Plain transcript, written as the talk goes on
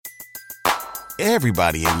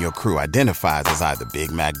Everybody in your crew identifies as either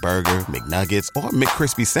Big Mac Burger, McNuggets, or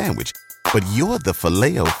McCrispy Sandwich. But you're the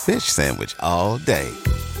Filet-O-Fish Sandwich all day.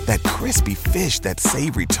 That crispy fish, that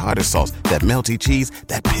savory tartar sauce, that melty cheese,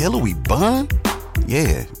 that pillowy bun.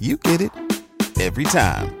 Yeah, you get it. Every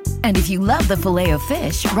time. And if you love the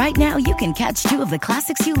Filet-O-Fish, right now you can catch two of the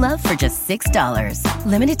classics you love for just $6.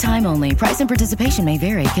 Limited time only. Price and participation may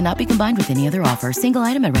vary. Cannot be combined with any other offer. Single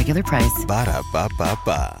item at regular price.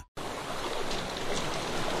 Ba-da-ba-ba-ba.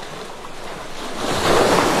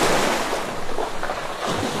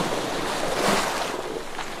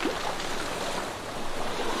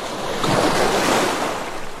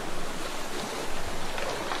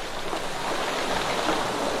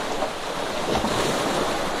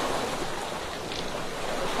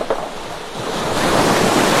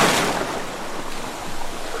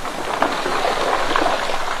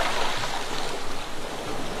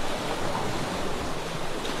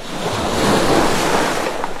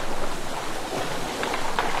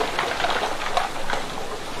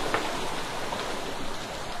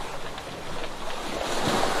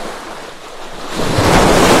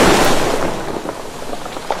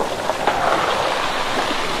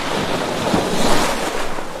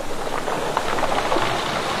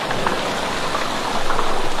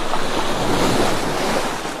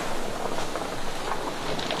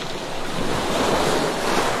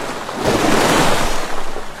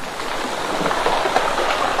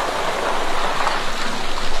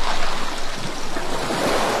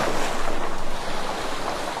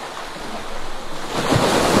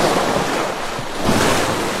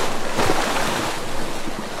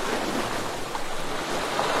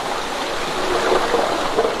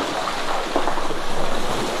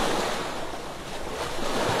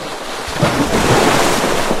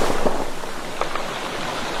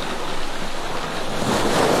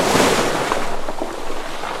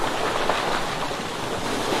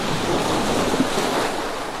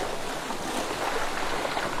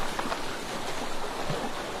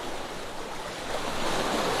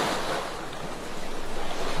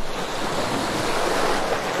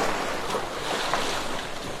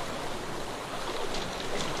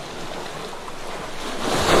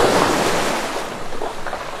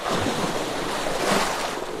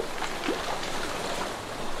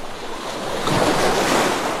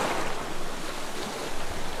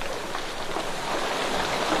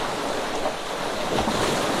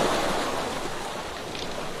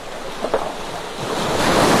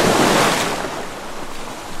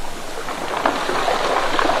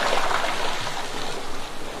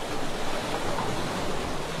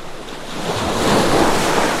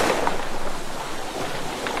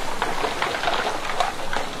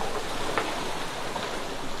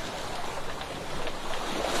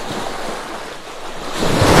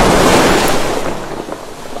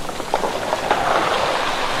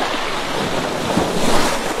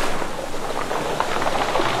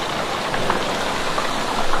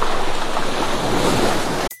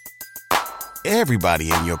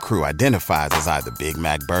 Everybody in your crew identifies as either Big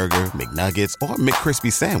Mac Burger, McNuggets, or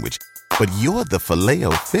McCrispy Sandwich. But you're the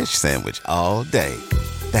Filet-O-Fish Sandwich all day.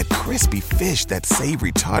 That crispy fish, that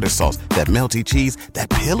savory tartar sauce, that melty cheese, that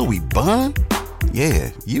pillowy bun. Yeah,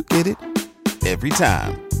 you get it. Every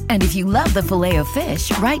time. And if you love the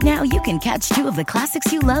Filet-O-Fish, right now you can catch two of the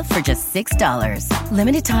classics you love for just $6.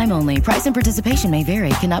 Limited time only. Price and participation may vary.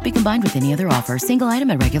 Cannot be combined with any other offer. Single item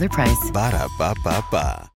at regular price.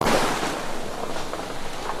 Ba-da-ba-ba-ba.